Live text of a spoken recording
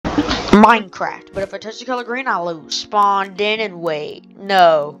Minecraft, but if I touch the color green, I lose. Spawned in and wait.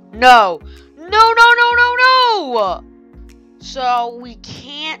 No. No. No, no, no, no, no! So, we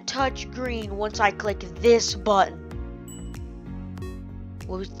can't touch green once I click this button.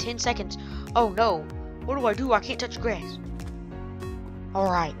 Well, it was 10 seconds. Oh, no. What do? I can't touch grass.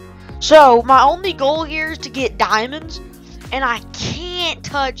 Alright. So, my only goal here is to get diamonds, and I can't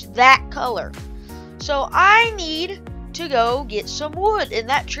touch that color. So, I need to go get some wood, and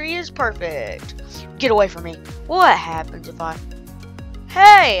that tree is perfect. Get away from me. What happens if I...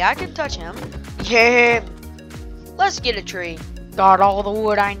 Hey, I can touch him. Yeah. Let's get a tree. Got all the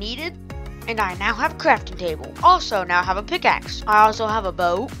wood I needed, and I now have a crafting table. Also, now have a pickaxe. I also have a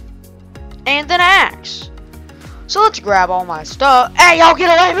bow, and an axe. So let's grab all my stuff. Hey, y'all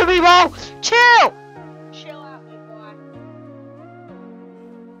get away from me, bro! Chill! Chill out, big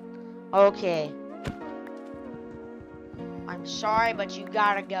boy. Okay. I'm sorry, but you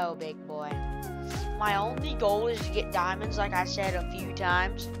gotta go, big boy. My only goal is to get diamonds, like I said a few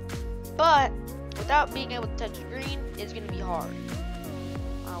times. But, without being able to touch green, it's gonna be hard.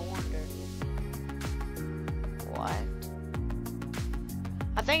 I wonder. What?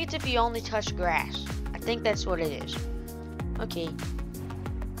 I think it's if you only touch grass. I think that's what it is. Okay.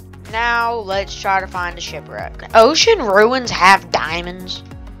 Now, let's try to find a shipwreck. Ocean ruins have diamonds?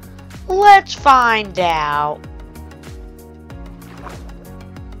 Let's find out.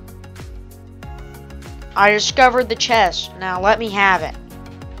 I discovered the chest. Now let me have it.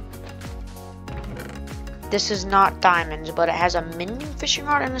 This is not diamonds, but it has a mending fishing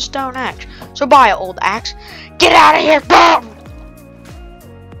rod and a stone axe. So buy it, old axe. Get out of here! Boom!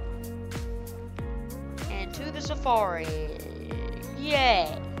 And to the safari.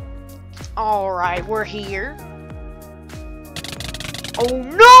 Yay. Alright, we're here. Oh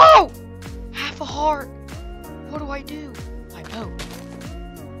no! Half a heart. What do I do? I vote.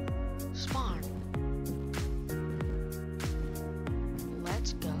 Spawn.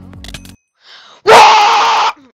 Let's go.